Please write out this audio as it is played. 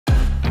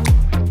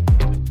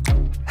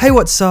Hey,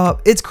 what's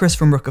up? It's Chris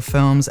from Brooker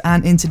Films,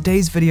 and in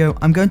today's video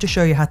I'm going to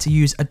show you how to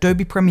use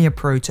Adobe Premiere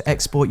Pro to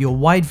export your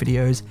wide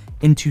videos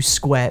into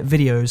square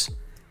videos.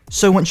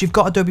 So once you've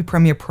got Adobe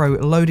Premiere Pro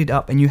loaded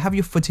up and you have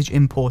your footage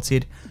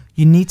imported,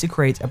 you need to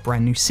create a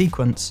brand new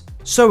sequence.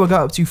 So we'll go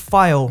up to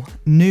File,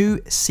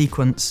 New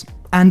Sequence,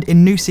 and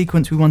in New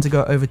Sequence we want to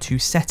go over to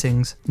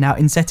Settings. Now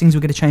in Settings we're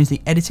going to change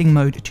the editing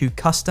mode to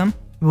Custom.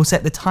 We'll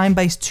set the time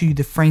base to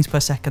the frames per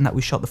second that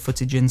we shot the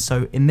footage in,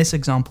 so in this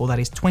example that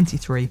is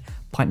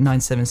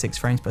 23.976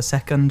 frames per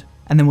second.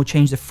 And then we'll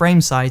change the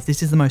frame size,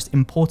 this is the most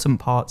important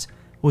part,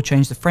 we'll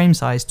change the frame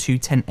size to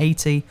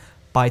 1080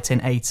 by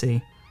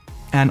 1080.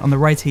 And on the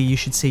right here you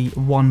should see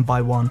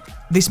 1:1.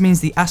 This means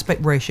the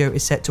aspect ratio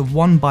is set to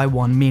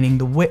 1:1, meaning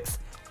the width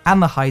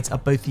and the height are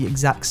both the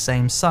exact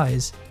same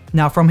size.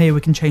 Now from here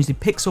we can change the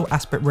pixel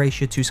aspect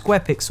ratio to square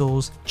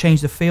pixels,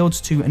 change the fields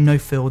to a no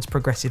fields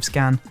progressive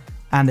scan,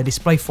 and the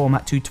display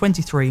format to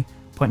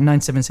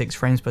 23.976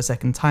 frames per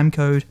second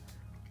timecode,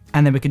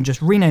 and then we can just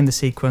rename the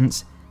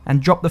sequence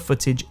and drop the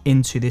footage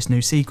into this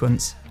new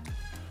sequence.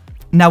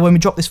 Now when we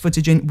drop this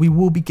footage in, we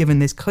will be given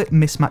this clip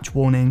mismatch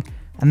warning,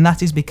 and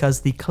that is because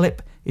the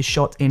clip is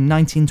shot in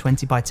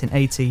 1920 by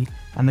 1080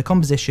 and the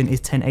composition is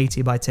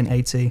 1080 by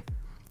 1080.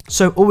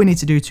 So all we need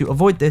to do to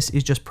avoid this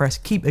is just press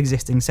keep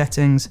existing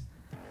settings,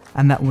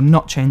 and that will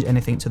not change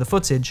anything to the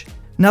footage.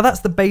 Now that's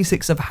the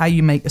basics of how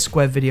you make a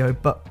square video,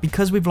 but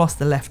because we've lost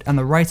the left and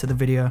the right of the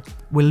video,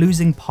 we're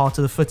losing part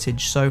of the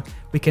footage, so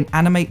we can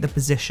animate the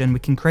position, we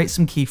can create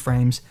some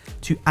keyframes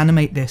to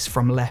animate this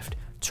from left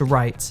to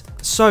right.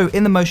 So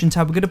in the motion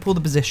tab, we're going to pull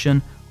the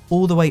position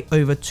all the way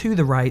over to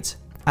the right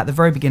at the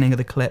very beginning of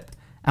the clip,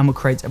 and we'll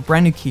create a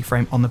brand new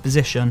keyframe on the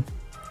position.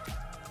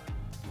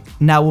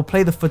 Now we'll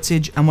play the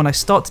footage, and when I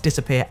start to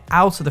disappear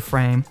out of the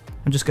frame,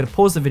 I'm just going to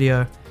pause the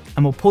video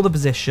and we'll pull the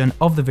position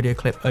of the video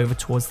clip over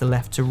towards the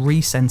left to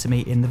recenter me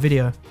in the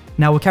video.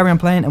 Now we'll carry on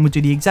playing and we'll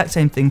do the exact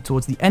same thing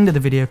towards the end of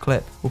the video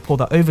clip. We'll pull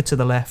that over to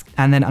the left,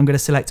 and then I'm going to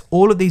select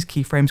all of these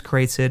keyframes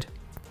created,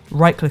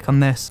 right click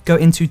on this, go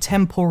into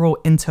temporal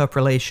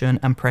interpolation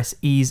and press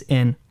ease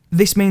in.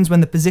 This means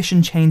when the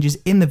position changes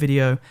in the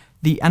video,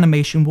 the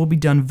animation will be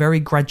done very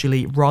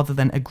gradually rather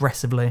than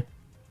aggressively.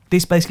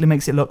 This basically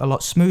makes it look a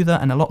lot smoother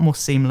and a lot more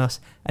seamless,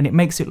 and it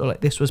makes it look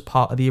like this was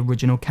part of the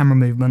original camera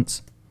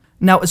movements.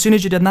 Now, as soon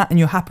as you've done that and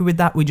you're happy with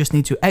that, we just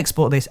need to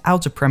export this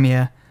out of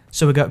Premiere.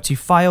 So we go up to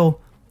File,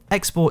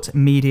 Export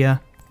Media,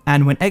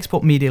 and when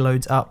Export Media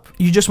loads up,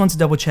 you just want to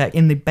double check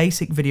in the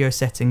basic video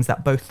settings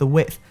that both the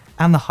width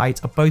and the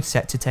height are both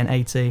set to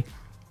 1080.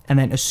 And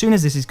then as soon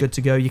as this is good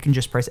to go, you can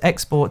just press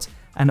Export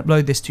and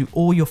upload this to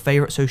all your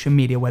favorite social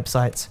media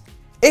websites.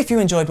 If you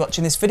enjoyed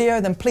watching this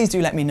video, then please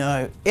do let me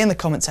know in the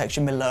comment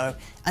section below,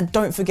 and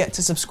don't forget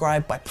to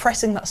subscribe by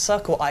pressing that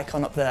circle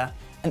icon up there.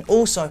 And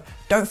also,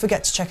 don't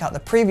forget to check out the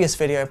previous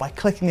video by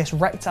clicking this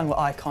rectangle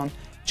icon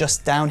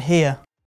just down here.